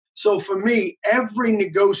So for me, every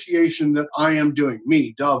negotiation that I am doing,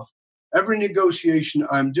 me, Dov, every negotiation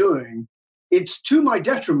I'm doing, it's to my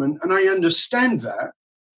detriment, and I understand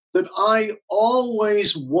that I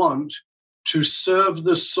always want to serve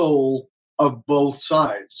the soul of both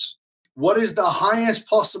sides. What is the highest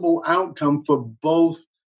possible outcome for both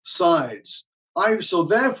sides? So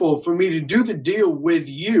therefore, for me to do the deal with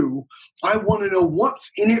you, I want to know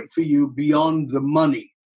what's in it for you beyond the money.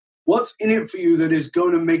 What's in it for you that is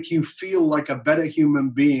going to make you feel like a better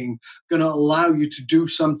human being, going to allow you to do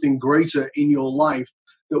something greater in your life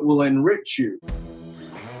that will enrich you?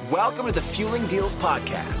 Welcome to the Fueling Deals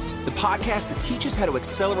Podcast, the podcast that teaches how to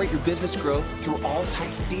accelerate your business growth through all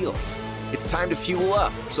types of deals. It's time to fuel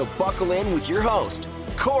up, so buckle in with your host,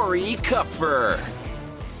 Corey Kupfer.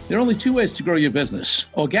 There are only two ways to grow your business: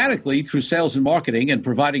 organically through sales and marketing and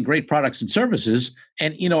providing great products and services,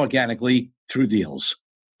 and inorganically through deals.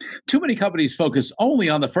 Too many companies focus only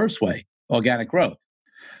on the first way, organic growth.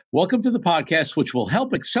 Welcome to the podcast, which will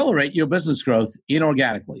help accelerate your business growth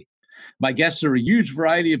inorganically. My guests are a huge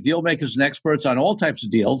variety of deal makers and experts on all types of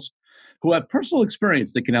deals who have personal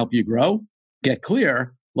experience that can help you grow, get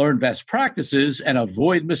clear, learn best practices, and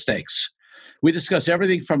avoid mistakes. We discuss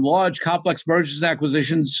everything from large, complex mergers and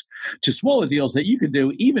acquisitions to smaller deals that you can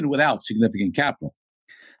do even without significant capital.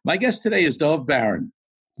 My guest today is Dov Baron,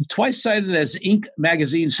 twice cited as Inc.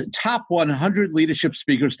 magazine's top 100 leadership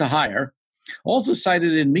speakers to hire, also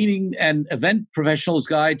cited in Meeting and Event Professionals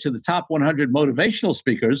Guide to the top 100 motivational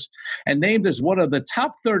speakers, and named as one of the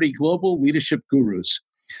top 30 global leadership gurus.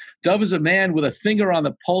 Dov is a man with a finger on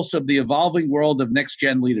the pulse of the evolving world of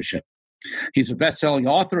next-gen leadership. He's a best-selling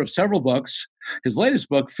author of several books. His latest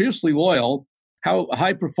book, Fiercely Loyal: How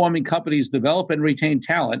High-Performing Companies Develop and Retain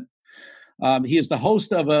Talent. He is the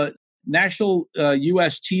host of a national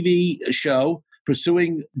U.S. TV show,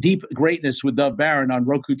 Pursuing Deep Greatness with Dov Baron on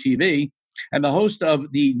Roku TV, and the host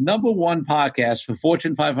of the #1 podcast for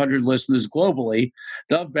Fortune 500 listeners globally,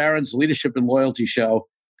 Dov Baron's Leadership and Loyalty Show,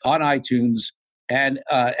 on iTunes and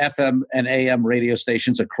FM and AM radio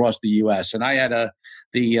stations across the U.S. And I had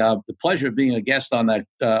the pleasure of being a guest on that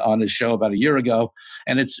on his show about a year ago,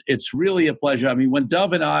 and it's really a pleasure. I mean, when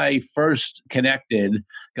Dov and I first connected,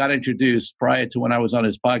 got introduced prior to when I was on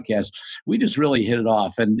his podcast, we just really hit it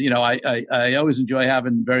off. And you know, I always enjoy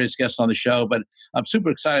having various guests on the show, but I'm super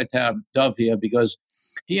excited to have Dov here because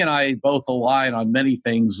he and I both align on many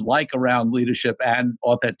things, like around leadership and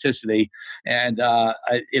authenticity. And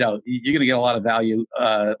you're going to get a lot of value,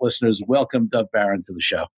 listeners. Welcome Dov Baron to the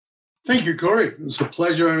show. Thank you, Corey. It's a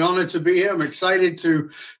pleasure and honor to be here. I'm excited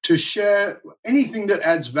to share anything that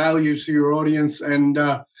adds value to your audience. And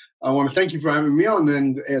I want to thank you for having me on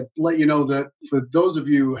and let you know that for those of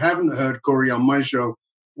you who haven't heard Corey on my show,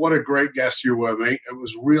 what a great guest you were, mate. It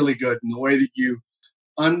was really good. And the way that you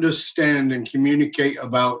understand and communicate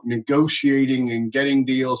about negotiating and getting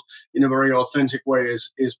deals in a very authentic way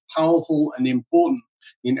is powerful and important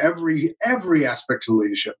in every aspect of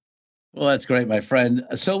leadership. Well, that's great, my friend.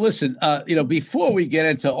 So listen, before we get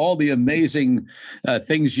into all the amazing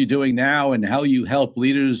things you're doing now and how you help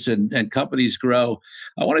leaders and companies grow,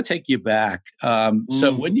 I want to take you back.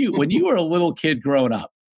 So when you were a little kid growing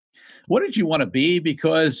up, what did you want to be?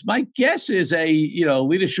 Because my guess is a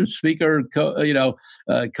leadership speaker,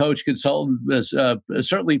 coach, consultant.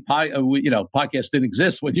 Certainly, podcasts didn't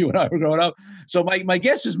exist when you and I were growing up. So my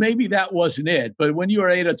guess is maybe that wasn't it. But when you were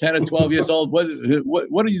 8 or 10 or 12 years old, what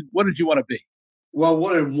did you want to be? Well,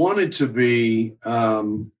 what I wanted to be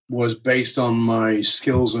was based on my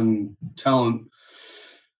skills and talent.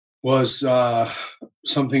 Was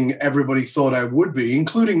something everybody thought I would be,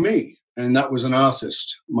 including me. And that was an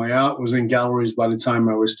artist. My art was in galleries by the time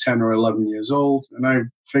I was 10 or 11 years old. And I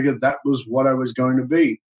figured that was what I was going to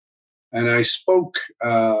be. And I spoke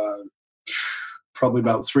probably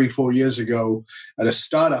about 3-4 years ago at a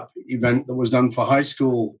startup event that was done for high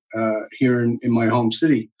school here in my home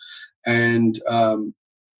city. And I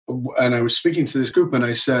was speaking to this group and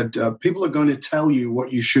I said, people are going to tell you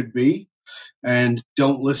what you should be and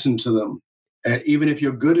don't listen to them. Even if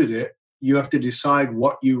you're good at it, you have to decide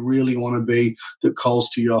what you really want to be that calls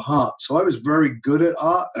to your heart. So I was very good at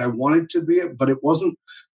art and I wanted to be it, but it wasn't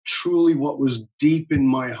truly what was deep in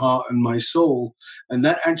my heart and my soul. And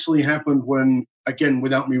that actually happened when, again,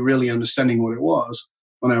 without me really understanding what it was,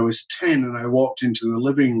 when I was 10 and I walked into the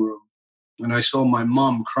living room and I saw my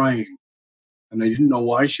mom crying and I didn't know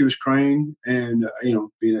why she was crying. And,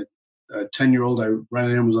 being a 10-year-old, I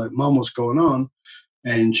ran in and was like, Mom, what's going on?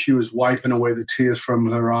 And she was wiping away the tears from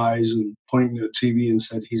her eyes and pointing at the TV and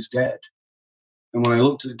said, he's dead. And when I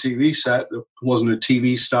looked at the TV set, it wasn't a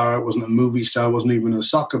TV star, it wasn't a movie star, it wasn't even a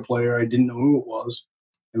soccer player. I didn't know who it was.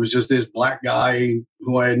 It was just this black guy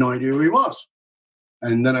who I had no idea who he was.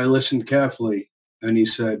 And then I listened carefully, and he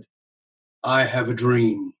said, I have a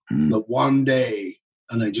dream that one day,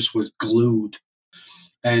 and I just was glued.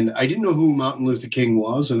 And I didn't know who Martin Luther King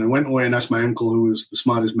was. And I went away and asked my uncle, who was the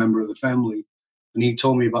smartest member of the family. And he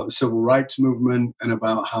told me about the civil rights movement and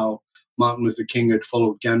about how Martin Luther King had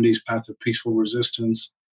followed Gandhi's path of peaceful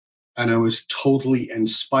resistance. And I was totally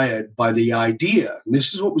inspired by the idea, and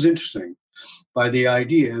this is what was interesting, by the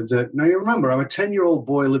idea that, now you remember, I'm a 10-year-old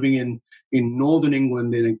boy living in northern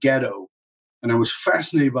England in a ghetto. And I was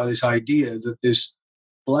fascinated by this idea that this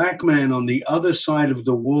black man on the other side of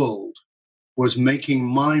the world was making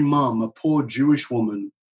my mom, a poor Jewish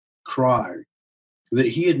woman, cry, that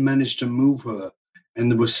he had managed to move her.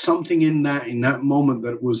 And there was something in that moment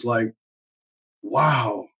that was like,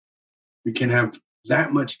 wow, we can have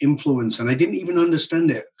that much influence. And I didn't even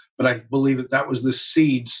understand it, but I believe that was the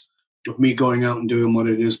seeds of me going out and doing what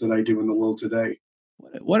it is that I do in the world today.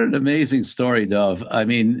 What an amazing story, Dov. I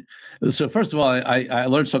mean, so first of all, I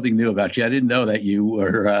learned something new about you. I didn't know that you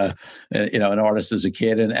were, an artist as a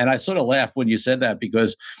kid. And I sort of laughed when you said that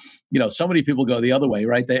because, so many people go the other way,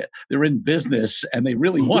 right? They're in business and they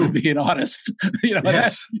really want to be an artist,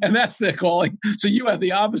 Yes. and that's their calling. So you have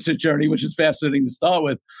the opposite journey, which is fascinating to start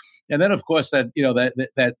with. And then, of course, that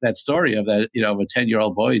story of that, of a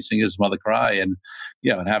 10-year-old boy seeing his mother cry and,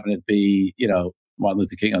 and having it be, Martin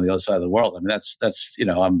Luther King on the other side of the world. I mean, that's that's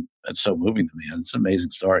so moving to me. It's an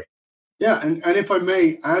amazing story. Yeah. And if I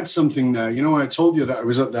may add something there, I told you that I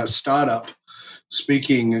was at that startup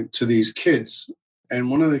speaking to these kids,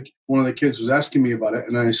 and one of the kids was asking me about it.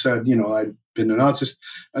 And I said, I'd been an artist.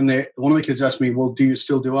 And one of the kids asked me, well, do you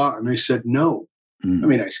still do art? And I said, no. I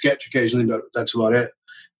mean, I sketch occasionally, but that's about it.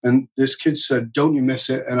 And this kid said, don't you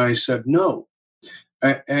miss it? And I said, no.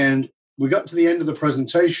 And we got to the end of the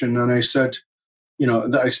presentation, and I said,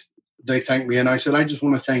 they thanked me. And I said, I just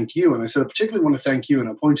want to thank you. And I said, I particularly want to thank you. And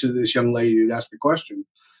I pointed to this young lady who'd asked the question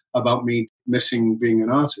about me missing being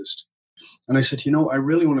an artist. And I said, I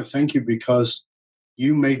really want to thank you because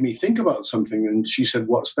you made me think about something. And she said,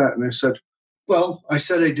 what's that? And I said, well, I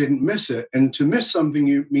said I didn't miss it. And to miss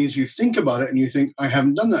something means you think about it and you think, I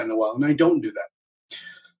haven't done that in a while. And I don't do that.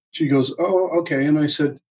 She goes, oh, okay. And I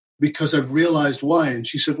said, because I've realized why. And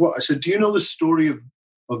she said, what? I said, do you know the story of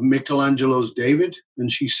Michelangelo's David? And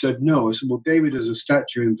she said, no. I said, well, David is a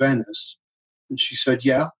statue in Venice. And she said,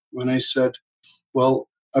 yeah. And I said, well,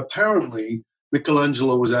 apparently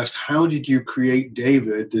Michelangelo was asked, how did you create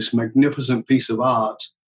David, this magnificent piece of art,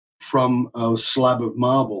 from a slab of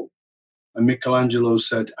marble? And Michelangelo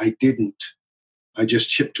said, I didn't. I just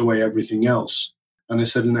chipped away everything else. And I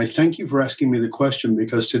said, and I thank you for asking me the question,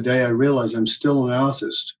 because today I realize I'm still an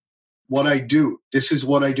artist. What I do, this is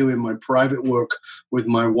what I do in my private work with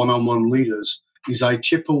my one-on-one leaders, is I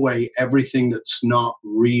chip away everything that's not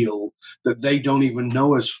real, that they don't even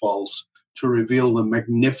know is false, to reveal the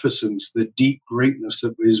magnificence, the deep greatness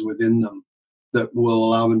that is within them, that will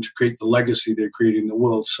allow them to create the legacy they're creating in the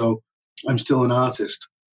world. So I'm still an artist.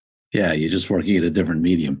 Yeah, you're just working at a different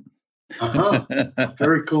medium.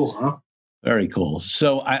 Very cool, huh? Very cool.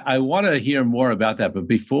 So I want to hear more about that. But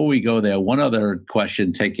before we go there, one other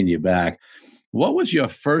question taking you back. What was your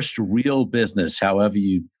first real business, however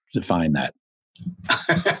you define that?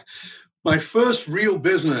 My first real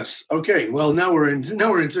business. Okay, well, now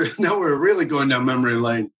we're really going down memory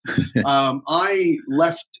lane. I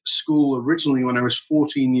left school originally when I was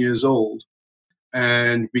 14 years old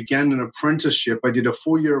and began an apprenticeship. I did a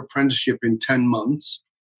 4-year apprenticeship in 10 months.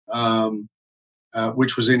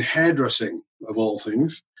 Which was in hairdressing, of all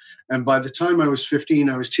things. And by the time I was 15,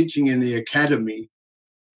 I was teaching in the academy,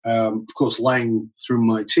 of course, lying through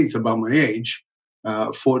my teeth about my age.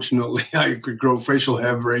 Fortunately, I could grow facial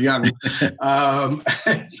hair very young. And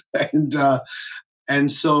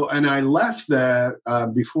I left there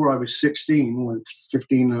before I was 16, like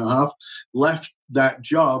 15 and a half, left that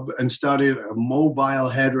job and started a mobile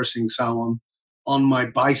hairdressing salon on my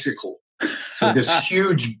bicycle. So this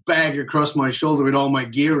huge bag across my shoulder with all my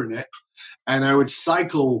gear in it. And I would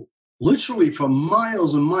cycle literally for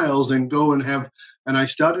miles and miles and go and I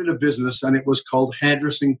started a business, and it was called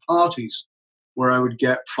Hairdressing Parties, where I would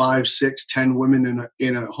get 5, 6, 10 women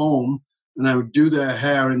in a home, and I would do their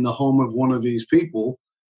hair in the home of one of these people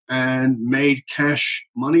and made cash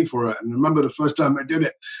money for it. And I remember the first time I did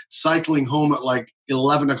it, cycling home at like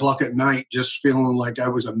 11 o'clock at night, just feeling like I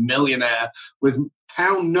was a millionaire with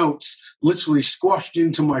pound notes literally squashed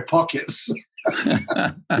into my pockets. So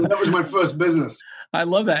that was my first business. I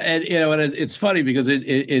love that. And, it's funny because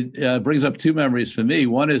it brings up two memories for me.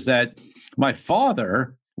 One is that my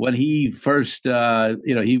father when he first, he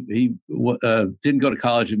didn't go to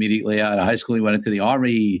college immediately out of high school. He went into the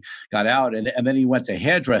Army, he got out, and then he went to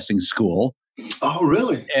hairdressing school. Oh,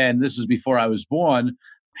 really? And this is before I was born.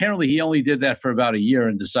 Apparently, he only did that for about a year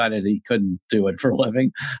and decided he couldn't do it for a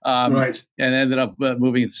living, Right. and ended up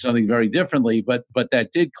moving into something very differently. But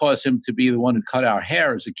that did cause him to be the one who cut our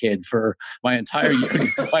hair as a kid for my entire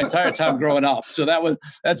time growing up. So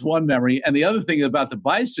that's one memory. And the other thing about the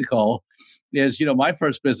bicycle is, my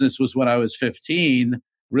first business was when I was 15.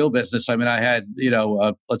 Real business. I mean, I had,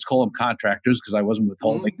 let's call them contractors, because I wasn't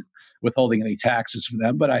withholding any taxes from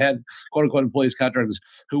them, but I had quote unquote employees, contractors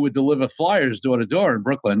who would deliver flyers door to door in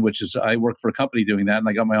Brooklyn, which is, I worked for a company doing that, and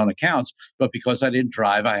I got my own accounts. But because I didn't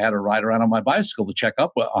drive, I had to ride around on my bicycle to check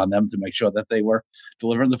up on them to make sure that they were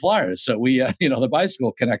delivering the flyers. So we, the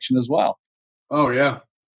bicycle connection as well. Oh, yeah.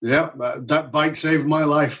 Yeah, that bike saved my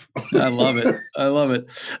life. I love it.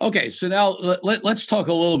 Okay, so now let's talk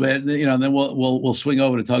a little bit, and then we'll swing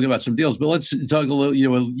over to talk about some deals. But let's talk a little.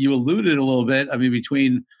 You alluded a little bit. I mean,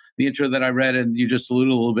 between the intro that I read and you just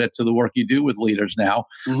alluded a little bit to the work you do with leaders now.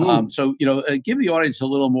 Mm-hmm. So give the audience a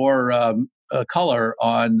little more color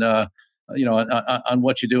on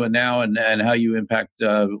what you're doing now and how you impact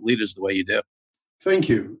leaders the way you do. Thank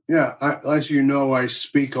you. Yeah, as you know, I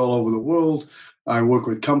speak all over the world. I work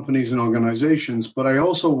with companies and organizations, but I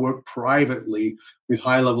also work privately with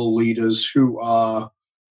high-level leaders who are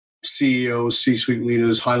CEOs, C-suite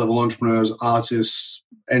leaders, high-level entrepreneurs, artists,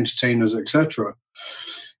 entertainers, etc.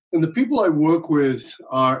 And the people I work with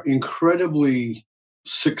are incredibly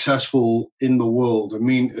successful in the world. I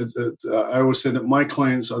mean, I always say that my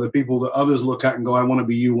clients are the people that others look at and go, I want to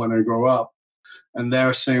be you when I grow up. And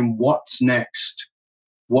they're saying, what's next?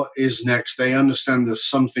 What is next? They understand there's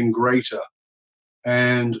something greater.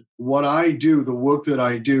 And what I do, the work that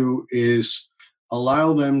I do, is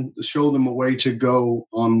allow them, show them a way to go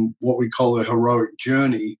on what we call a heroic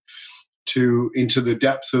journey into the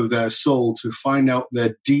depth of their soul to find out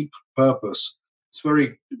their deep purpose. It's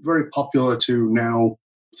very, very popular to now,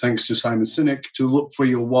 thanks to Simon Sinek, to look for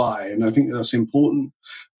your why. And I think that's important.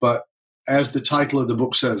 But as the title of the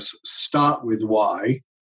book says, start with why,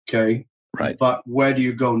 okay? Right. But where do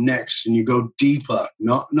you go next? And you go deeper,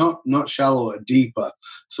 not shallower, deeper.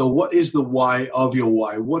 So what is the why of your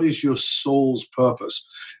why? What is your soul's purpose?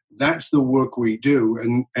 That's the work we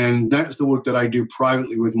do. And that's the work that I do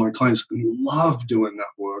privately with my clients. I love doing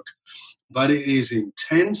that work. But it is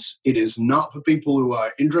intense. It is not for people who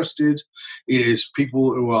are interested. It is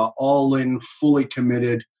people who are all in, fully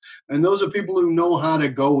committed. And those are people who know how to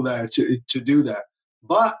go there to do that.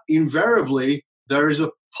 But invariably, there is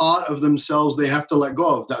a part of themselves they have to let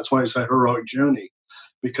go of. That's why it's a heroic journey,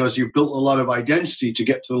 because you've built a lot of identity to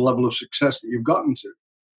get to the level of success that you've gotten to.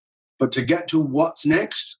 But to get to what's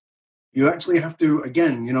next, you actually have to,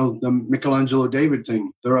 again, the Michelangelo David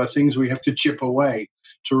thing. There are things we have to chip away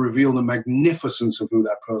to reveal the magnificence of who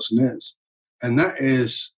that person is. And that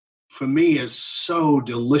is, for me, is so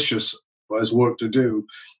delicious as work to do.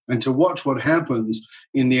 And to watch what happens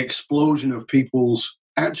in the explosion of people's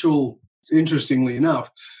actual, interestingly enough,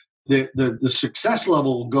 the success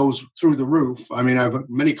level goes through the roof. I mean, I have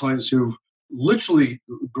many clients who've literally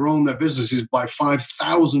grown their businesses by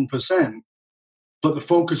 5,000%, but the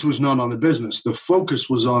focus was not on the business. The focus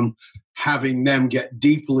was on having them get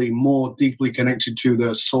more deeply connected to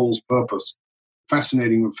their soul's purpose.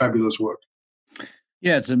 Fascinating and fabulous work.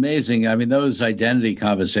 Yeah, it's amazing. I mean, those identity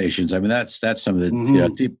conversations. I mean, that's some of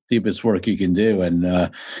the deepest work you can do. And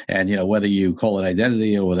whether you call it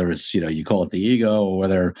identity or whether it's you call it the ego, or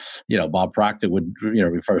whether Bob Proctor would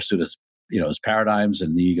refers to this as paradigms,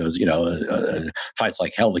 and the ego's fights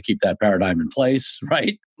like hell to keep that paradigm in place,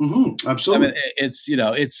 right? Mm-hmm, absolutely. I mean, it's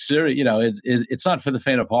it's serious. It's not for the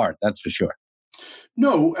faint of heart. That's for sure.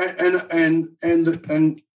 No, and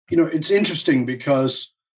it's interesting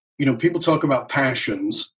because. People talk about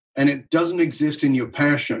passions, and it doesn't exist in your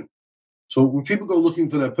passion. So when people go looking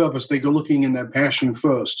for their purpose, they go looking in their passion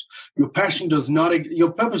first. Your purpose does not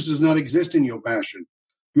exist in your passion.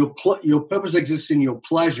 Your purpose exists in your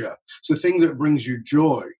pleasure. It's the thing that brings you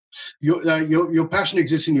joy. Your passion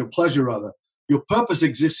exists in your pleasure, rather. Your purpose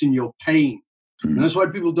exists in your pain. And that's why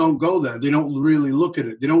people don't go there. They don't really look at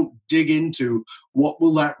it. They don't dig into what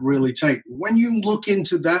will that really take. When you look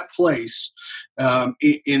into that place,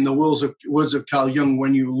 in the words of Carl Jung,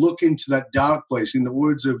 when you look into that dark place, in the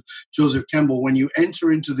words of Joseph Campbell, when you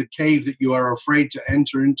enter into the cave that you are afraid to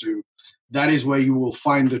enter into, that is where you will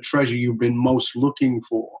find the treasure you've been most looking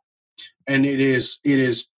for. And it is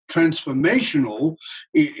transformational.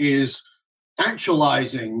 It is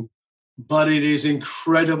actualizing, but it is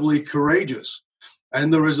incredibly courageous.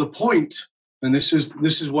 And there is a point And this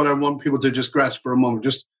is what I want people to just grasp for a moment.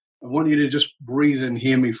 I want you to just breathe and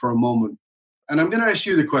hear me for a moment. And I'm going to ask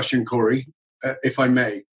you the question, Corey, if I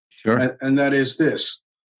may. Sure. And that is this: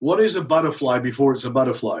 what is a butterfly before it's a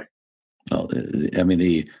butterfly? Well, I mean,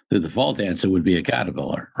 the default answer would be a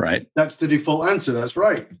caterpillar, right? That's the default answer. That's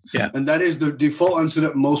right. Yeah. And that is the default answer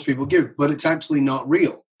that most people give, but it's actually not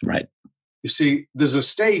real. Right. You see, there's a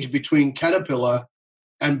stage between caterpillar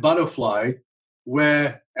and butterfly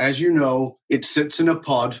where, as you know, it sits in a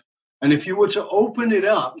pod. And if you were to open it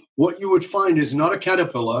up, what you would find is not a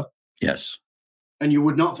caterpillar. Yes. And you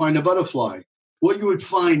would not find a butterfly. What you would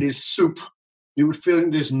find is soup. You would feel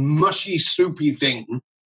this mushy, soupy thing.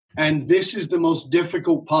 And this is the most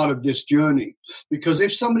difficult part of this journey. Because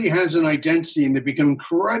if somebody has an identity and they become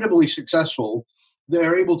incredibly successful,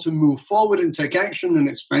 they're able to move forward and take action, and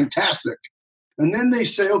it's fantastic. And then they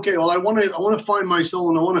say, okay, well, I want to find my soul,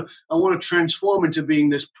 and I want to transform into being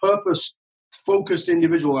this purpose-focused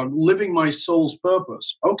individual. I'm living my soul's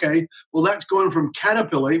purpose. Okay, well, that's going from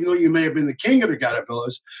caterpillar, even though you may have been the king of the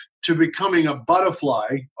caterpillars, to becoming a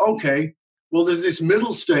butterfly. Okay, well, there's this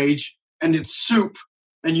middle stage, and it's soup,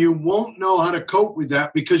 and you won't know how to cope with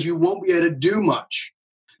that because you won't be able to do much.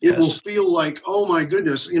 It will feel like, oh my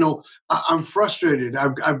goodness, I'm frustrated.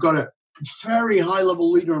 I've got a very high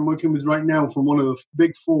level leader I'm working with right now from one of the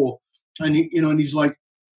big four. And he's like,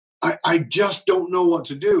 I just don't know what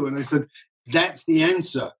to do. And I said, that's the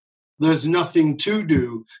answer. There's nothing to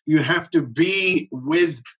do. You have to be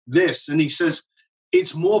with this. And he says,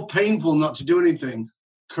 it's more painful not to do anything.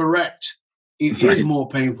 Correct. It is more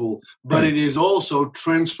painful, but it is also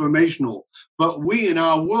transformational. But we, in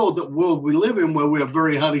our world we live in, where we are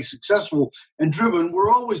very highly successful and driven,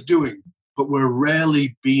 we're always doing, but we're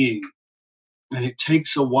rarely being. And it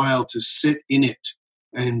takes a while to sit in it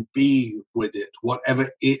and be with it,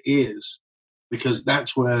 whatever it is, because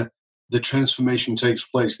that's where the transformation takes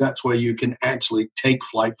place. That's where you can actually take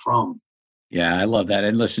flight from. Yeah, I love that.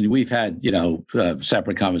 And listen, we've had,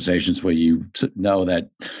 separate conversations where you know that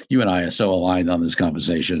you and I are so aligned on this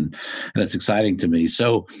conversation, and it's exciting to me.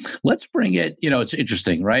 So let's bring it, it's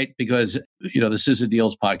interesting, right? Because, this is a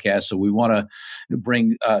deals podcast. So we want to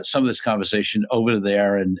bring some of this conversation over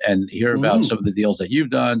there and hear about some of the deals that you've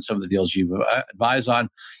done, some of the deals you've advised on.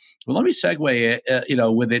 Well, let me segue,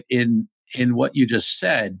 with it in what you just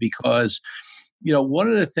said, because, one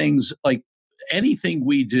of the things, like, anything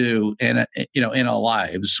we do in our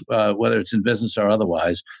lives, whether it's in business or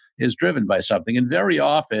otherwise, is driven by something. And very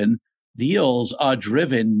often deals are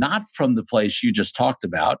driven not from the place you just talked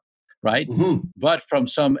about, right? Mm-hmm. But from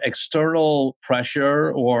some external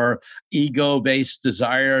pressure or ego-based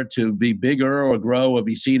desire to be bigger or grow or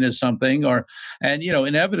be seen as something,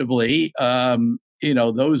 inevitably,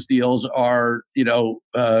 those deals are,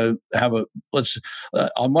 are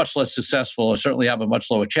much less successful, or certainly have a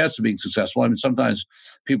much lower chance of being successful. I mean, sometimes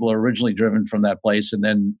people are originally driven from that place, and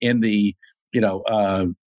then in the,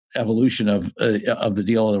 evolution of the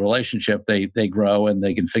deal or the relationship, they grow and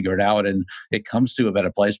they can figure it out, and it comes to a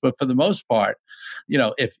better place. But for the most part,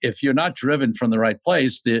 if you're not driven from the right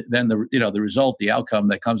place, then the result, the outcome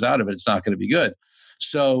that comes out of it, it's not going to be good.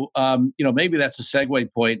 So, maybe that's a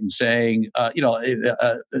segue point in saying,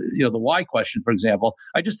 the why question, for example.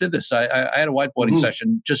 I just did this. I had a whiteboarding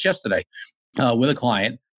session just yesterday with a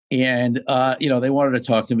client, and, they wanted to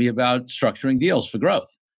talk to me about structuring deals for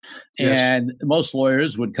growth. Yes. And most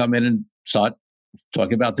lawyers would come in and start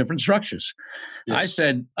talking about different structures. Yes.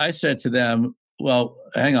 I said to them, well,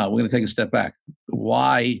 hang on, we're going to take a step back.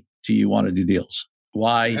 Why do you want to do deals?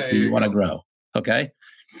 Why do you want to grow? Okay.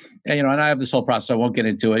 And, and I have this whole process. I won't get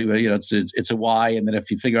into it. It's a why. And then if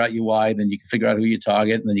you figure out your why, then you can figure out who you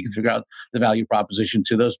target. And then you can figure out the value proposition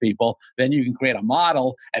to those people. Then you can create a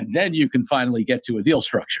model. And then you can finally get to a deal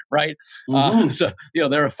structure, right? Mm-hmm. So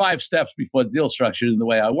there are 5 steps before deal structure in the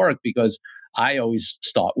way I work, because I always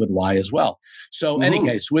start with why as well. So any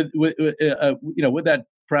case, with that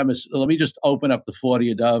premise, let me just open up the floor to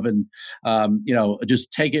you, Dov, and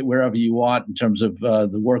just take it wherever you want in terms of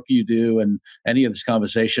the work you do and any of this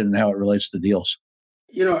conversation and how it relates to deals.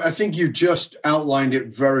 I think you just outlined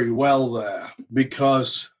it very well there,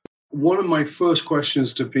 because one of my first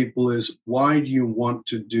questions to people is, why do you want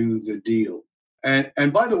to do the deal?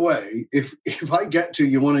 And by the way, if I get to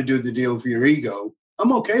you want to do the deal for your ego,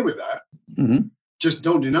 I'm okay with that. Mm-hmm. Just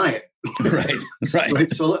don't deny it.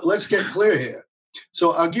 Right. So let's get clear here.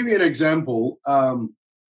 So I'll give you an example and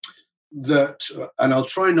I'll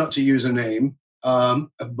try not to use a name,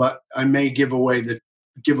 but I may give away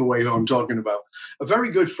who I'm talking about. A very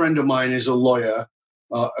good friend of mine is a lawyer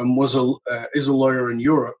and is a lawyer in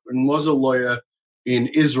Europe and was a lawyer in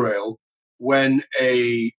Israel when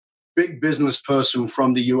a big business person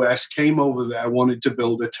from the US came over there, wanted to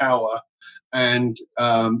build a tower, and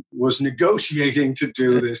was negotiating to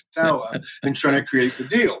do this tower and trying to create the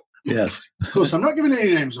deal. Yes. Of course, I'm not giving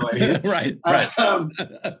any names away here. Right.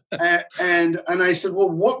 And I said, well,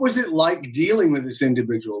 what was it like dealing with this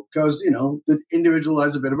individual? Because, the individual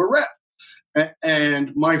has a bit of a rep.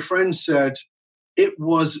 And my friend said, it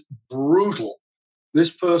was brutal. This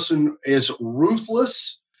person is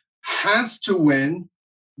ruthless, has to win,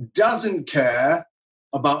 doesn't care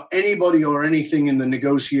about anybody or anything in the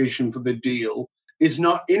negotiation for the deal, is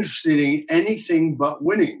not interested in anything but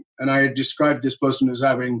winning. And I had described this person as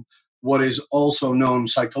having what is also known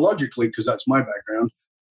psychologically, because that's my background,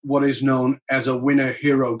 what is known as a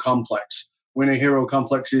winner-hero complex. Winner-hero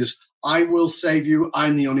complex is, I will save you.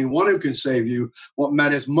 I'm the only one who can save you. What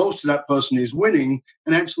matters most to that person is winning.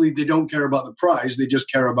 And actually, they don't care about the prize. They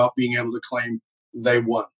just care about being able to claim they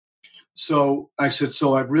won. So I said,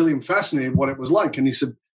 so I really am fascinated what it was like. And he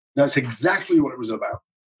said, that's exactly what it was about.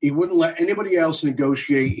 He wouldn't let anybody else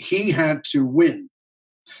negotiate. He had to win.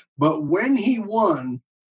 But when he won,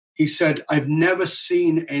 he said, I've never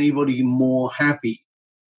seen anybody more happy.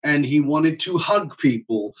 And he wanted to hug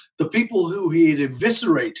people. The people who he had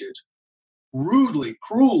eviscerated rudely,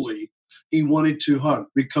 cruelly, he wanted to hug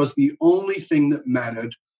because the only thing that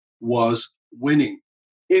mattered was winning.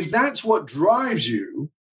 If that's what drives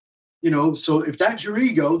you, so if that's your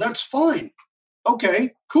ego, that's fine.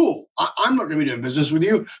 Okay, cool. I'm not going to be doing business with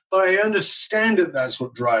you, but I understand that that's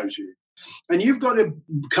what drives you. And you've got to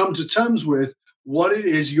come to terms with what it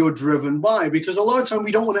is you're driven by, because a lot of time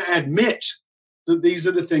we don't want to admit that these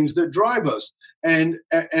are the things that drive us. And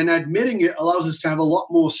admitting it allows us to have a lot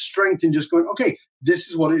more strength in just going, okay, this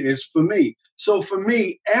is what it is for me. So for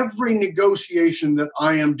me, every negotiation that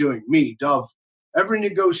I am doing, me, Dov, every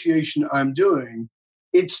negotiation I'm doing,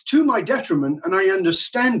 it's to my detriment, and I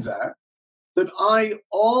understand that I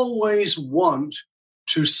always want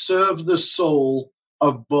to serve the soul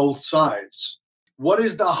of both sides. What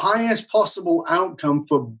is the highest possible outcome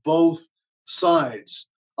for both sides?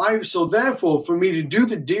 So therefore, for me to do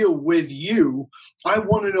the deal with you, I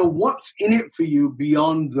want to know what's in it for you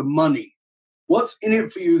beyond the money. What's in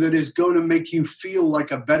it for you that is going to make you feel like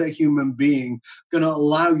a better human being, going to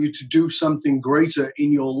allow you to do something greater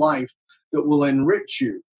in your life that will enrich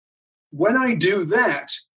you. When I do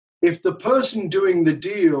that, if the person doing the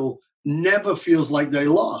deal never feels like they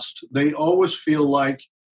lost, they always feel like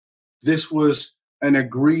this was an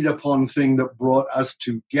agreed upon thing that brought us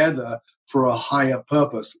together for a higher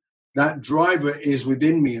purpose. That driver is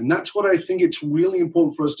within me. And that's what I think it's really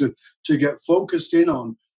important for us to get focused in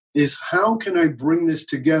on, is how can I bring this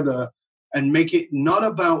together and make it not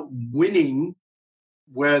about winning,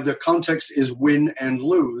 where the context is win and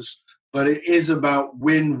lose, but it is about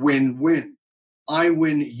win, win, win. I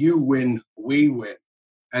win, you win, we win.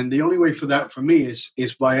 And the only way for that for me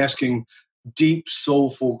is by asking deep,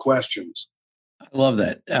 soulful questions. I love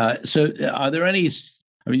that. So are there any,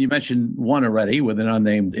 you mentioned one already with an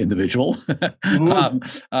unnamed individual,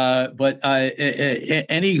 but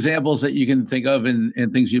any examples that you can think of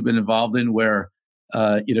in things you've been involved in where,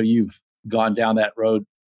 you've gone down that road,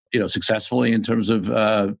 successfully in terms of,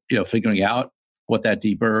 figuring out what that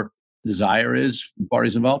deeper desire is from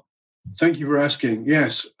parties involved? Thank you for asking.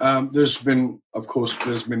 Yes, there's been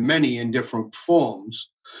many in different forms,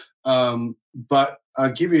 but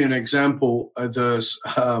I'll give you an example. I'll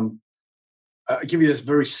give you a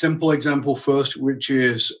very simple example first, which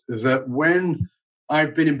is that when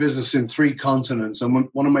I've been in business in 3 continents, and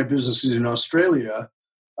one of my businesses in Australia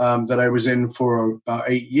that I was in for about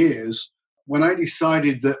 8 years, when I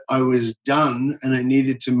decided that I was done and I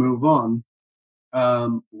needed to move on,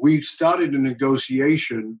 we started a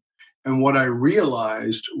negotiation. And what I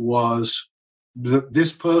realized was that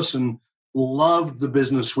this person loved the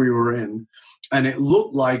business we were in, and it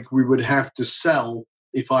looked like we would have to sell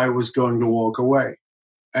if I was going to walk away.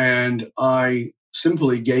 And I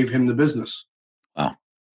simply gave him the business. Wow.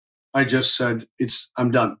 I just said, I'm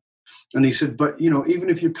done. And he said, but, even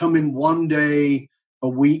if you come in one day a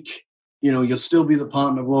week, you'll still be the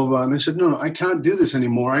partner, blah, blah. And I said, no, I can't do this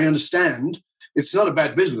anymore. I understand. It's not a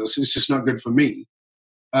bad business. It's just not good for me.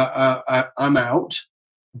 I'm out,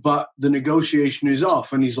 but the negotiation is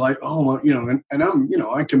off. And he's like, oh, and I'm,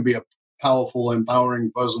 I can be a powerful,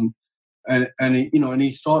 empowering person. And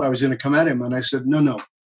he thought I was going to come at him. And I said, no,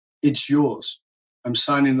 it's yours. I'm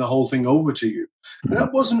signing the whole thing over to you. And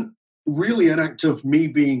that wasn't really an act of me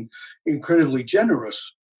being incredibly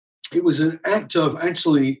generous. It was an act of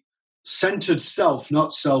actually centered self,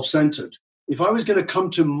 not self-centered. If I was going to come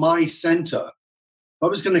to my center, if I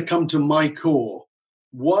was going to come to my core,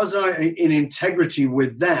 was I in integrity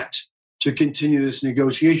with that to continue this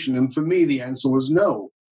negotiation? And for me, the answer was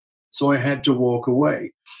no. So I had to walk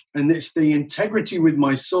away. And it's the integrity with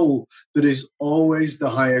my soul that is always the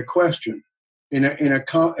higher question. In a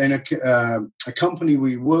company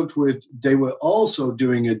we worked with, they were also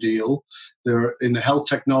doing a deal. They're in the health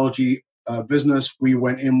technology business. We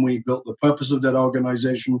went in, we built the purpose of that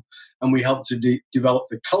organization, and we helped to develop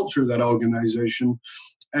the culture of that organization.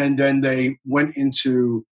 And then they went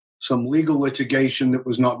into some legal litigation that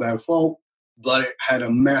was not their fault, but it had a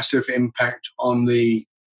massive impact on the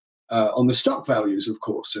stock values, of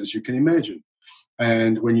course, as you can imagine.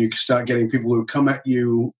 And when you start getting people who come at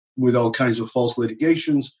you with all kinds of false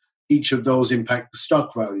litigations, each of those impact the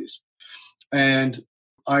stock values. And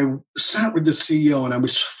I sat with the CEO, and I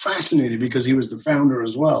was fascinated because he was the founder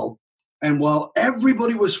as well. And while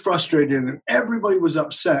everybody was frustrated and everybody was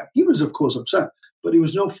upset, he was, of course, upset, but there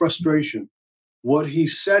was no frustration. What he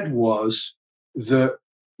said was that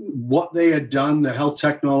what they had done, the health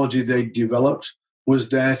technology they developed, was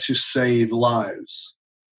there to save lives,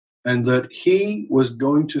 and that he was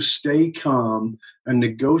going to stay calm and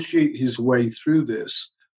negotiate his way through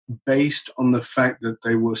this based on the fact that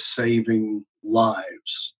they were saving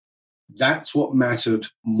lives. That's what mattered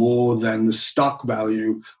more than the stock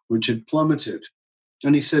value, which had plummeted.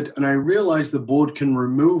 And he said, and I realize the board can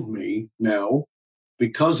remove me now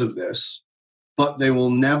because of this, but they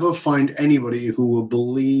will never find anybody who will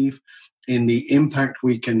believe in the impact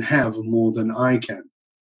we can have more than I can.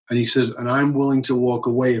 And he says, and I'm willing to walk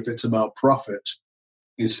away if it's about profit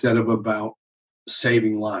instead of about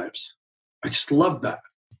saving lives. I just love that.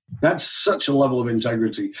 That's such a level of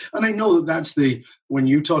integrity. And I know that that's when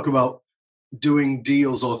you talk about doing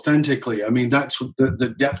deals authentically, I mean, that's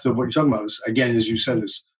the depth of what you're talking about. Again, as you said,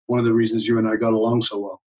 is one of the reasons you and I got along so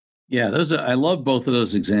well. Yeah, I love both of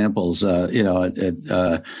those examples. And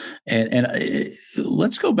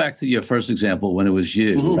let's go back to your first example when it was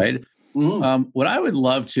you, mm-hmm. right? Mm-hmm. What I would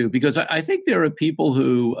love to, because I think there are people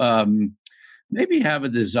who maybe have a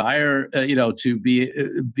desire, to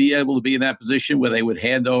be able to be in that position where they would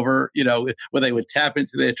hand over, where they would tap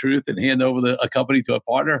into their truth and hand over a company to a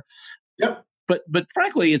partner. Yep. But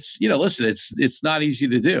frankly, it's listen, it's not easy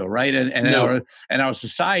to do, right? And no. our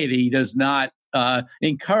society does not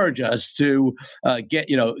encourage us to get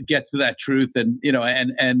to that truth, and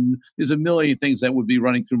there's a million things that would be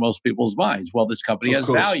running through most people's minds. Well, this company has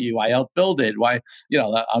value. I helped build it. Why?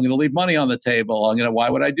 I'm going to leave money on the table. Why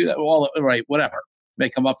would I do that? Well, right, whatever may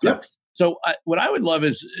come up. Yep. So what I would love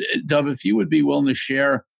is, Dov, if you would be willing to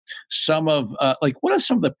share some of what are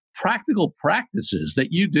some of the practical practices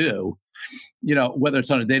that you do, whether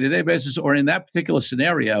it's on a day-to-day basis or in that particular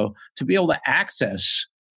scenario, to be able to access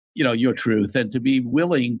your truth and to be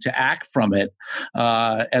willing to act from it,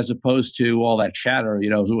 as opposed to all that chatter,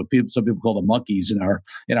 what some people call the monkeys in our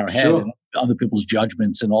head, sure. and other people's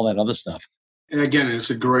judgments and all that other stuff. And again, it's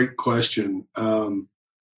a great question.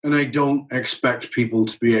 And I don't expect people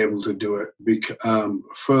to be able to do it because,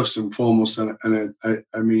 first and foremost, and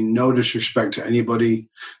I mean, no disrespect to anybody,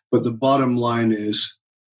 but the bottom line is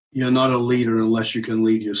you're not a leader unless you can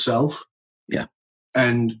lead yourself. Yeah.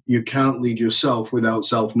 And you can't lead yourself without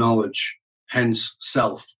self-knowledge, hence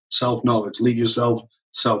self-knowledge. Lead yourself,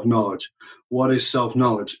 self-knowledge. What is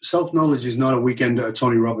self-knowledge? Self-knowledge is not a weekend at a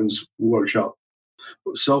Tony Robbins workshop.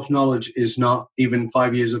 Self-knowledge is not even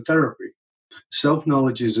 5 years of therapy.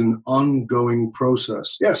 Self-knowledge is an ongoing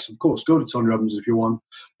process. Yes, of course, go to Tony Robbins if you want.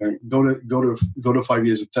 Go to 5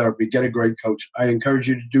 years of therapy. Get a great coach. I encourage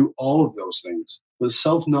you to do all of those things. But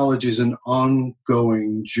self-knowledge is an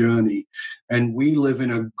ongoing journey, and we live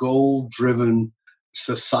in a goal-driven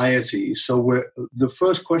society. So the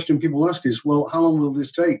first question people ask is, well, how long will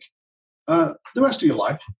this take? The rest of your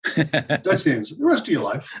life. That's the answer. The rest of your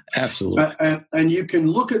life. Absolutely. And you can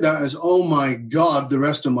look at that as, oh my God, the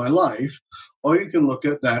rest of my life. Or you can look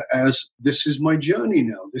at that as, this is my journey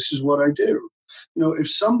now. This is what I do.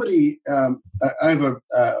 If somebody, I have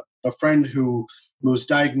a friend who was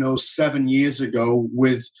diagnosed 7 years ago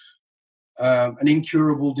with an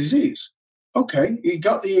incurable disease. Okay, he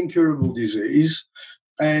got the incurable disease,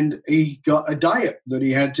 and he got a diet that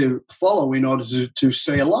he had to follow in order to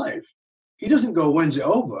stay alive. He doesn't go, when's it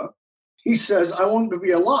over? He says, I want to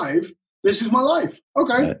be alive. This is my life.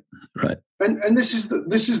 Okay. Right. And this is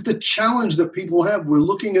the challenge that people have. We're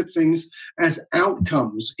looking at things as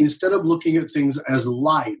outcomes instead of looking at things as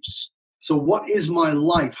lives. So what is my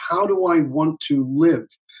life? How do I want to live?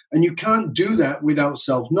 And you can't do that without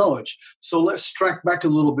self-knowledge. So let's track back a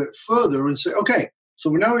little bit further and say, okay, so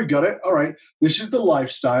now we've got it. All right, this is the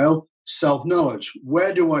lifestyle, self-knowledge.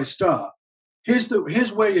 Where do I start?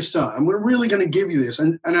 here's where you start. And we're really going to give you this.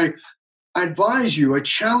 And I advise you, I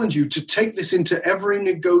challenge you to take this into every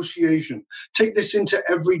negotiation, take this into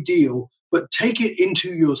every deal, but take it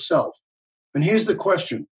into yourself. And here's the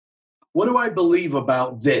question. What do I believe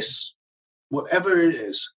about this? Whatever it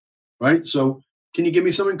is, right? So can you give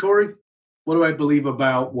me something, Corey? What do I believe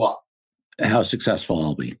about what? How successful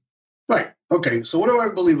I'll be. Right. Okay. So what do I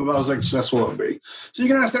believe about how successful I'll be? So you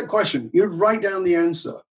can ask that question. You write down the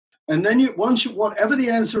answer. And then whatever the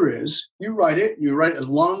answer is, you write it. You write as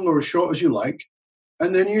long or as short as you like.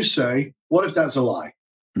 And then you say, what if that's a lie?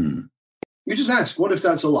 You just ask, what if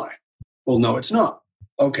that's a lie? Well, no, it's not.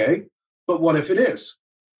 Okay. But what if it is?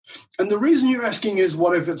 And the reason you're asking is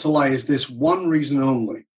what if it's a lie is this one reason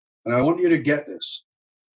only. And I want you to get this.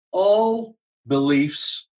 All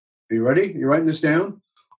beliefs, are you ready? You're writing this down?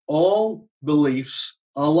 All beliefs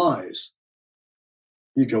are lies.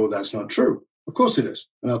 You go, well, that's not true. Of course it is.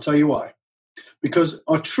 And I'll tell you why. Because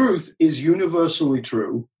our truth is universally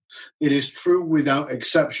true. It is true without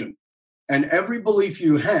exception. And every belief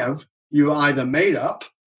you have, you either made up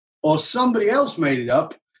or somebody else made it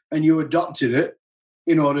up and you adopted it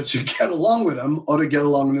in order to get along with them or to get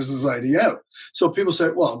along in the society out. So people say,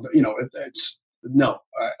 well, it's no.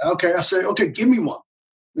 Okay, I say, okay, give me one.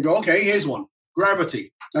 They go, okay, here's one.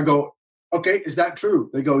 Gravity. I go, okay, is that true?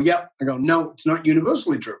 They go, yep. I go, no, it's not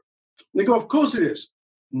universally true. They go, of course it is.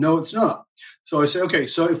 No, it's not. So I say, okay,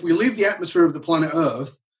 so if we leave the atmosphere of the planet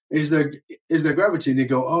Earth, is there gravity? And they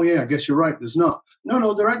go, oh yeah, I guess you're right, there's not.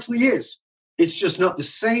 No, there actually is. It's just not the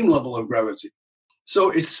same level of gravity. So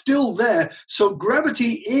it's still there. So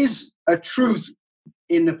gravity is a truth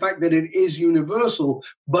in the fact that it is universal,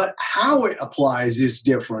 but how it applies is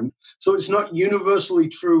different. So it's not universally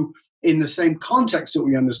true in the same context that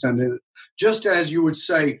we understand it. Just as you would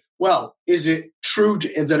say, well, is it true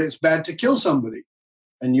that it's bad to kill somebody?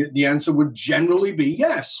 And the answer would generally be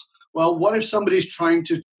yes. Well, what if somebody's trying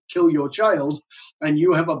to kill your child and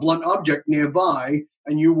you have a blunt object nearby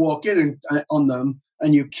and you walk in on them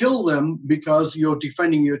and you kill them because you're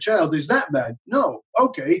defending your child? Is that bad? No.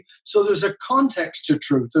 Okay. So there's a context to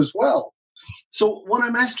truth as well. So what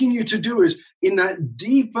I'm asking you to do is, in that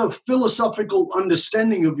deeper philosophical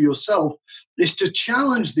understanding of yourself, is to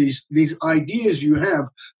challenge these ideas you have,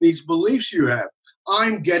 these beliefs you have.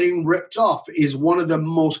 I'm getting ripped off is one of the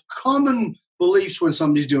most common beliefs when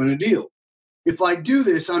somebody's doing a deal. If I do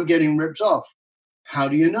this, I'm getting ripped off. How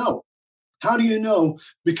do you know? How do you know?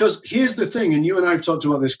 Because here's the thing, and you and I have talked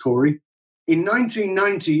about this, Corey. In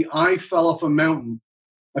 1990, I fell off a mountain.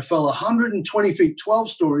 I fell 120 feet, 12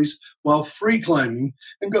 stories, while free climbing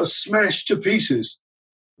and got smashed to pieces.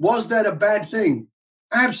 Was that a bad thing?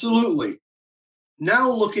 Absolutely. Now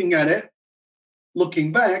looking at it,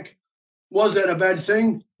 looking back, was that a bad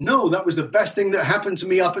thing? No, that was the best thing that happened to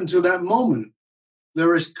me up until that moment.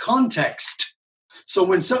 There is context. So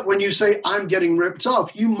when you say, I'm getting ripped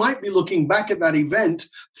off, you might be looking back at that event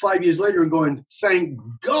 5 years later and going, thank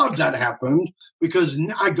God that happened, because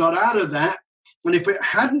I got out of that. And if it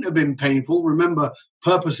hadn't have been painful, remember,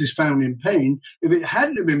 purpose is found in pain. If it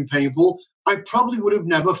hadn't have been painful, I probably would have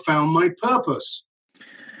never found my purpose.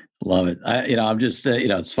 Love it. I'm just,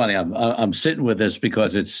 it's funny. I'm sitting with this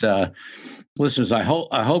because it's, listeners, I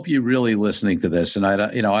hope you're really listening to this. And I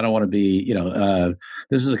don't want to be,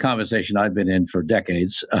 this is a conversation I've been in for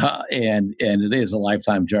decades, and it is a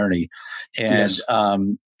lifetime journey. And,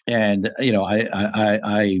 yes.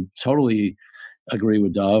 I totally agree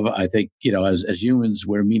with Dov. I think, as humans,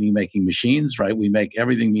 we're meaning-making machines, right? We make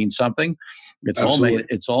everything mean something. It's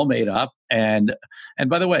all made up. And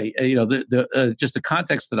by the way, just the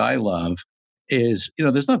context that I love is,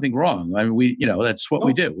 there's nothing wrong. I mean, that's what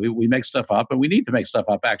we do. We make stuff up, and we need to make stuff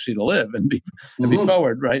up actually to live and be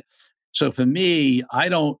forward, right? So for me, I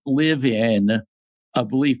don't live in a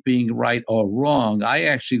belief being right or wrong. I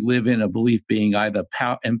actually live in a belief being either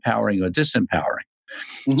empowering or disempowering.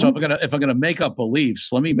 Mm-hmm. So if I'm gonna make up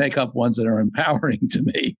beliefs, let me make up ones that are empowering to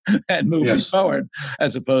me and move me forward,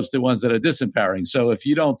 as opposed to ones that are disempowering. So if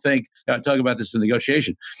you don't think, I talk about this in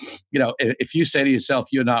negotiation, if you say to yourself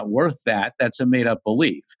you're not worth that, that's a made up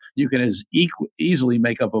belief. You can as easily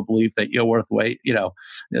make up a belief that you're worth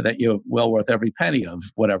that you're well worth every penny of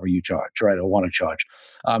whatever you charge, right, or want to charge.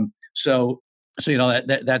 So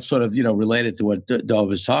that's sort of related to what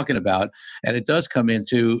Dov is talking about, and it does come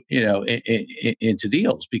into into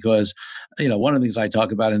deals, because one of the things I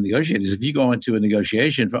talk about in negotiating is if you go into a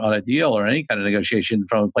negotiation on a deal or any kind of negotiation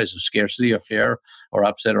from a place of scarcity or fear or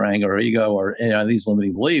upset or anger or ego or these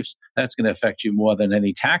limiting beliefs, that's going to affect you more than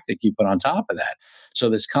any tactic you put on top of that. So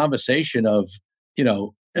this conversation of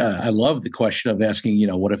I love the question of asking,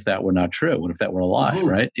 what if that were not true? What if that were a lie, Mm-hmm.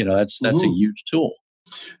 right? That's a huge tool.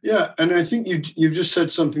 Yeah, and I think you've just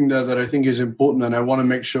said something there that I think is important, and I want to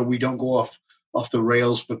make sure we don't go off the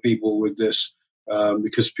rails for people with this,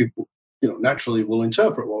 because people, naturally will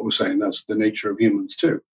interpret what we're saying. That's the nature of humans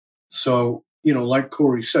too. So, like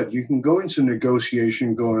Corey said, you can go into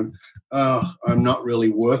negotiation going, I'm not really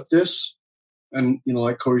worth this. And,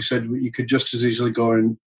 like Corey said, you could just as easily go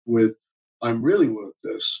in with, I'm really worth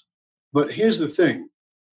this. But here's the thing.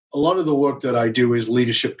 A lot of the work that I do is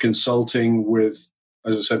leadership consulting with,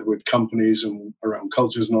 as I said, with companies and around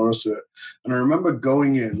cultures and all the rest of it. And I remember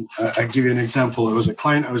going in, I'll give you an example. It was a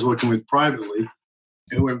client I was working with privately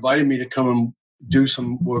who invited me to come and do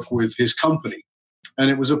some work with his company. And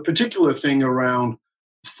it was a particular thing around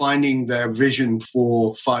finding their vision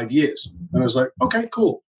for 5 years. And I was like, okay,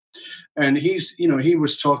 cool. And he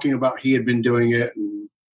was talking about he had been doing it and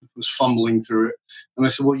was fumbling through it. And I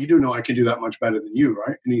said, well, you do know I can do that much better than you,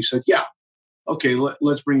 right? And he said, yeah. Okay,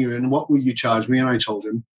 let's bring you in. What will you charge me? And I told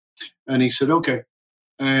him. And he said, okay.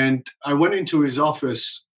 And I went into his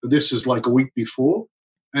office. This is like a week before.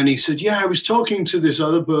 And he said, yeah, I was talking to this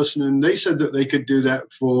other person and they said that they could do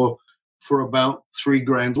that for about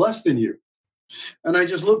 $3,000 less than you. And I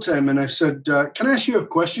just looked at him and I said, can I ask you a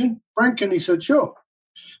question, Frank? And he said, sure.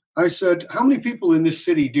 I said, how many people in this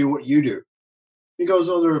city do what you do? He goes,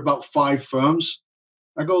 oh, there are about 5 firms.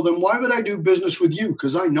 I go, then why would I do business with you?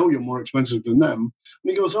 Because I know you're more expensive than them.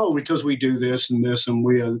 And he goes, oh, because we do this and this and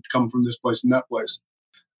we come from this place and that place.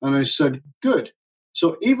 And I said, good.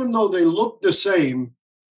 So even though they look the same,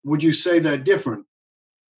 would you say they're different?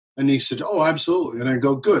 And he said, oh, absolutely. And I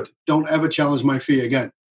go, good. Don't ever challenge my fee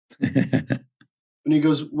again. And he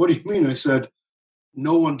goes, what do you mean? I said,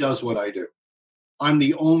 no one does what I do. I'm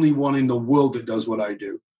the only one in the world that does what I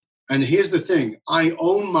do. And here's the thing. I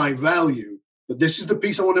own my value, but this is the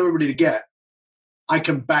piece I want everybody to get. I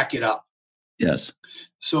can back it up. Yes.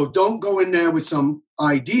 So don't go in there with some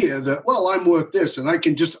idea that, well, I'm worth this and I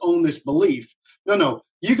can just own this belief. No.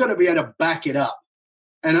 You got to be able to back it up.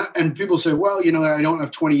 And people say, well, I don't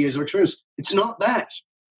have 20 years of experience. It's not that.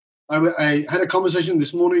 I had a conversation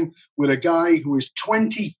this morning with a guy who is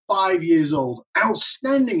 25 years old,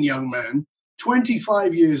 outstanding young man,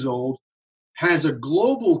 25 years old, has a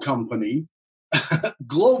global company,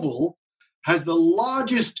 has the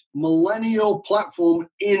largest millennial platform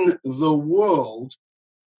in the world,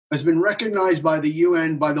 has been recognized by the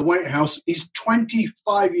UN, by the White House. He's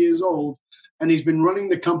 25 years old, and he's been running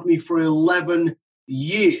the company for 11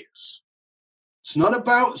 years. It's not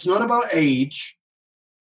about age.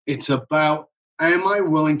 It's about, am I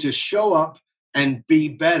willing to show up and be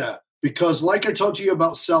better? Because like I talked to you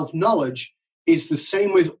about self-knowledge, it's the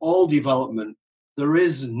same with all development. There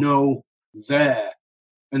is no there.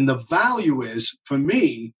 And the value is, for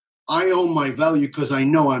me, I own my value because I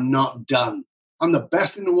know I'm not done. I'm the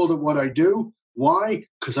best in the world at what I do. Why?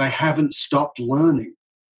 Because I haven't stopped learning.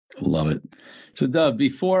 Love it. So, Doug,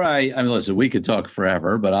 before listen, we could talk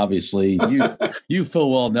forever, but obviously you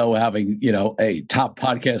full well know, having, a top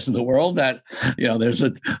podcast in the world, that, there's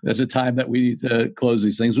a time that we need to close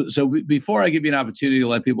these things. So before I give you an opportunity to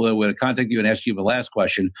let people know to contact you and ask you the last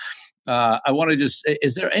question, I want to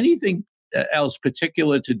is there anything else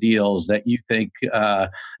particular to deals that you think, in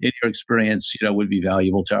your experience, would be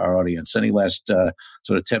valuable to our audience? Any last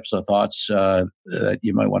sort of tips or thoughts that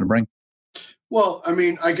you might want to bring? Well,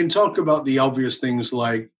 I can talk about the obvious things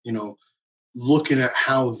like, looking at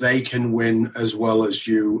how they can win as well as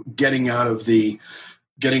you, getting out of the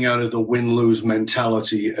win-lose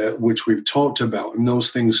mentality, which we've talked about, and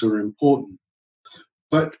those things are important.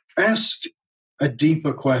 But ask a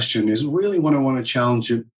deeper question is really what I want to challenge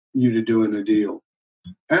you to do in a deal.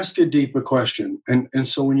 Ask a deeper question. And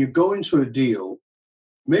so when you go into a deal,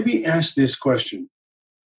 maybe ask this question.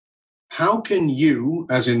 How can you,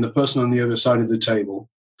 as in the person on the other side of the table,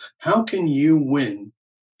 how can you win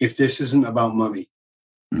if this isn't about money?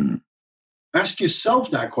 Mm-hmm. Ask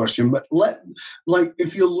yourself that question, but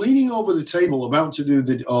if you're leaning over the table about to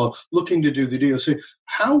do or looking to do the deal, say,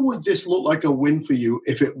 how would this look like a win for you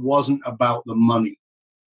if it wasn't about the money?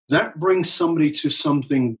 That brings somebody to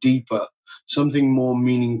something deeper, something more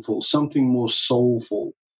meaningful, something more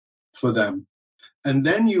soulful for them. And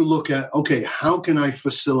then you look at, okay, how can I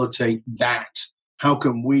facilitate that? How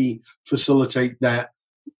can we facilitate that?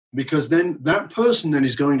 Because then that person then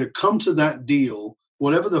is going to come to that deal,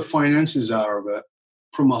 whatever the finances are of it,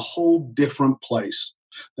 from a whole different place.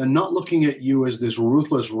 They're not looking at you as this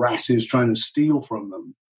ruthless rat who's trying to steal from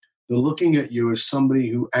them. They're looking at you as somebody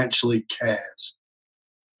who actually cares.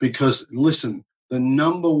 Because, listen, the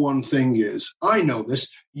number one thing is, I know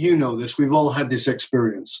this, you know this, we've all had this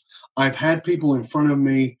experience. I've had people in front of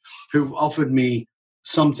me who've offered me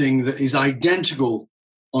something that is identical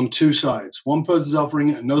on two sides. One person's offering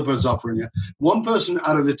it, another person's offering it. One person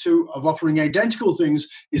out of the two of offering identical things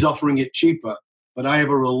is offering it cheaper, but I have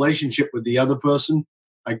a relationship with the other person.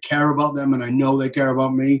 I care about them and I know they care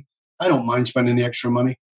about me. I don't mind spending the extra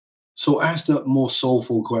money. So ask that more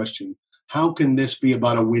soulful question. How can this be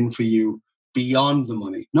about a win for you beyond the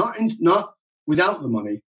money? Not without the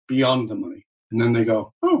money, beyond the money. And then they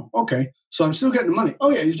go, oh, okay. So I'm still getting the money. Oh,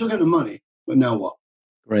 yeah, you're still getting the money. But now what?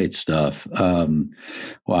 Great stuff.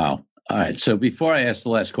 Wow. All right. So before I ask the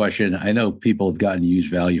last question, I know people have gotten huge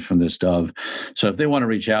value from this, Dov. So if they want to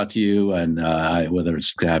reach out to you, and whether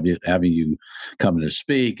it's having you come in to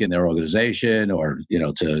speak in their organization, or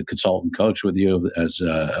to consult and coach with you as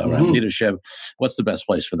around leadership, what's the best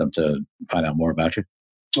place for them to find out more about you?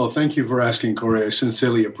 Well, thank you for asking, Corey. I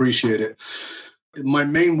sincerely appreciate it. My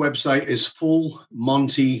main website is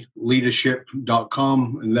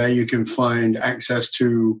fullmontyleadership.com, and there you can find access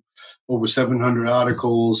to over 700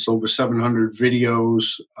 articles, over 700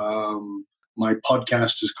 videos, my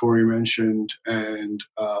podcast, as Corey mentioned, and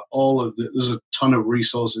there's a ton of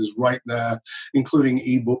resources right there, including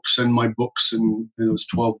ebooks and my books, and there's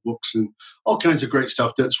 12 books and all kinds of great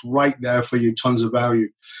stuff that's right there for you, tons of value.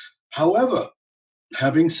 However,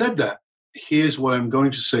 having said that, here's what I'm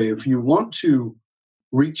going to say. If you want to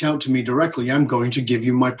reach out to me directly, I'm going to give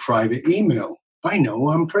you my private email. I know,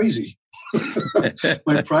 I'm crazy.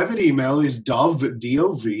 My private email is Dov,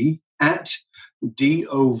 D-O-V, at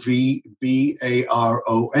D-O-V-B-A-R-O-N.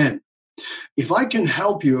 If I can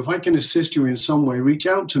help you, if I can assist you in some way, reach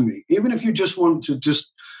out to me. Even if you just want to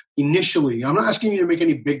initially, I'm not asking you to make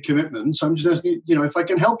any big commitments. I'm just asking, if I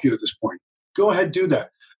can help you at this point, go ahead, do that.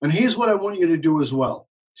 And here's what I want you to do as well.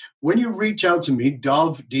 When you reach out to me,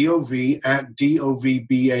 Dov, D-O-V, at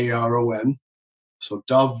D-O-V-B-A-R-O-N, so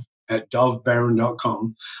Dov at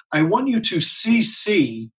dovbaron.com, I want you to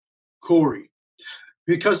CC Corey,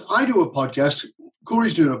 because I do a podcast.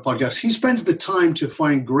 Corey's doing a podcast. He spends the time to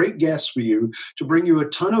find great guests for you, to bring you a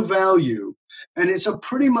ton of value, and it's a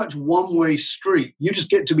pretty much one-way street. You just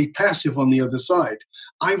get to be passive on the other side.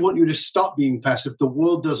 I want you to stop being passive. The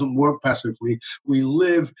world doesn't work passively. We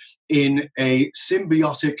live in a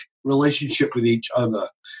symbiotic relationship with each other.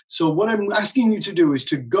 So what I'm asking you to do is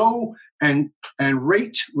to go and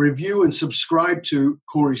rate, review, and subscribe to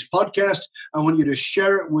Corey's podcast. I want you to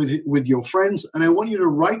share it with your friends, and I want you to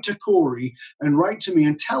write to Corey and write to me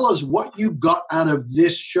and tell us what you got out of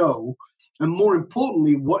this show, and more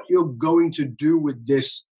importantly, what you're going to do with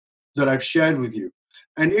this that I've shared with you.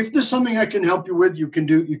 And if there's something I can help you with, you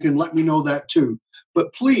can let me know that too.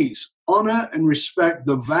 But please honor and respect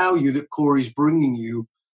the value that Corey's bringing you.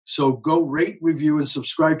 So go rate, review, and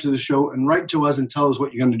subscribe to the show, and write to us and tell us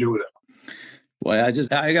what you're going to do with it. Boy, I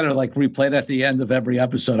got to replay it at the end of every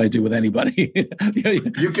episode I do with anybody.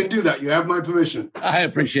 You can do that. You have my permission. I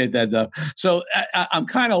appreciate that, though. So I'm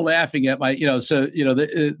kind of laughing at my, this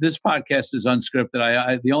podcast is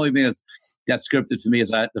unscripted. The only thing that's scripted for me is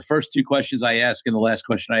the first two questions I ask and the last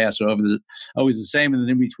question I ask are always the same, and then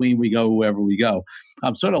in between we go wherever we go.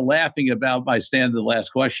 I'm sort of laughing about my standard last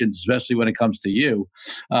questions, especially when it comes to you,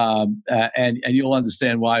 and you'll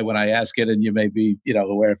understand why when I ask it, and you may be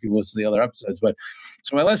aware if you listen to the other episodes. But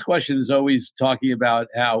so my last question is always talking about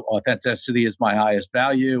how authenticity is my highest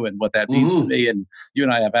value and what that means to me. And you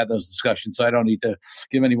and I have had those discussions, so I don't need to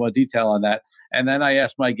give any more detail on that. And then I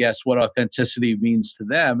ask my guests what authenticity means to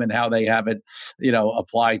them and how they have it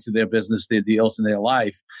apply to their business, their deals, and their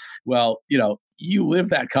life. Well, you live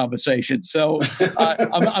that conversation. So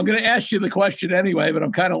I'm going to ask you the question anyway, but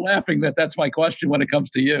I'm kind of laughing that that's my question when it comes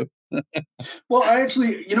to you. Well, I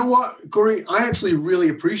actually, you know what, Corey, I actually really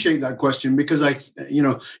appreciate that question, because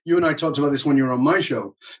you and I talked about this when you were on my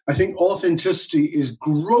show. I think authenticity is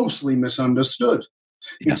grossly misunderstood.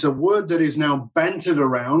 Yeah. It's a word that is now bantered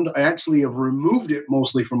around. I actually have removed it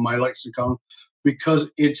mostly from my lexicon, because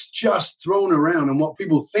it's just thrown around, and what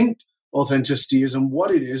people think authenticity is and what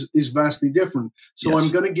it is vastly different. So yes. I'm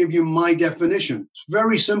going to give you my definition. It's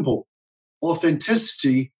very simple.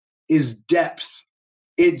 Authenticity is depth.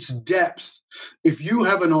 It's depth. If you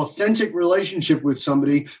have an authentic relationship with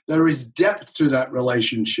somebody, there is depth to that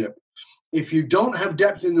relationship. If you don't have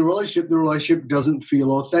depth in the relationship doesn't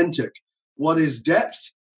feel authentic. What is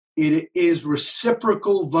depth? It is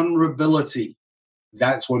reciprocal vulnerability.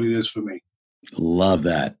 That's what it is for me. Love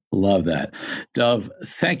that. Love that. Dov,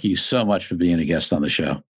 thank you so much for being a guest on the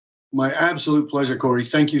show. My absolute pleasure, Corey.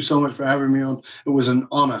 Thank you so much for having me on. It was an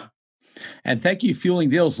honor. And thank you,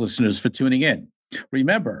 Fueling Deals listeners, for tuning in.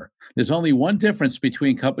 Remember, there's only one difference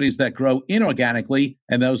between companies that grow inorganically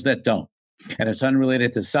and those that don't. And it's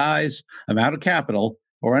unrelated to size, amount of capital,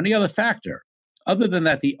 or any other factor. Other than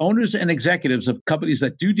that, the owners and executives of companies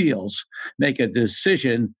that do deals make a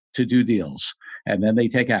decision to do deals, and then they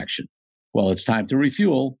take action. Well, it's time to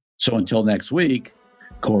refuel. So until next week,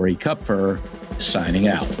 Corey Kupfer signing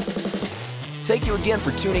out. Thank you again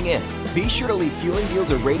for tuning in. Be sure to leave Fueling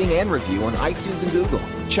Deals a rating and review on iTunes and Google.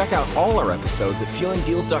 Check out all our episodes at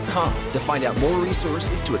fuelingdeals.com to find out more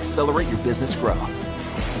resources to accelerate your business growth.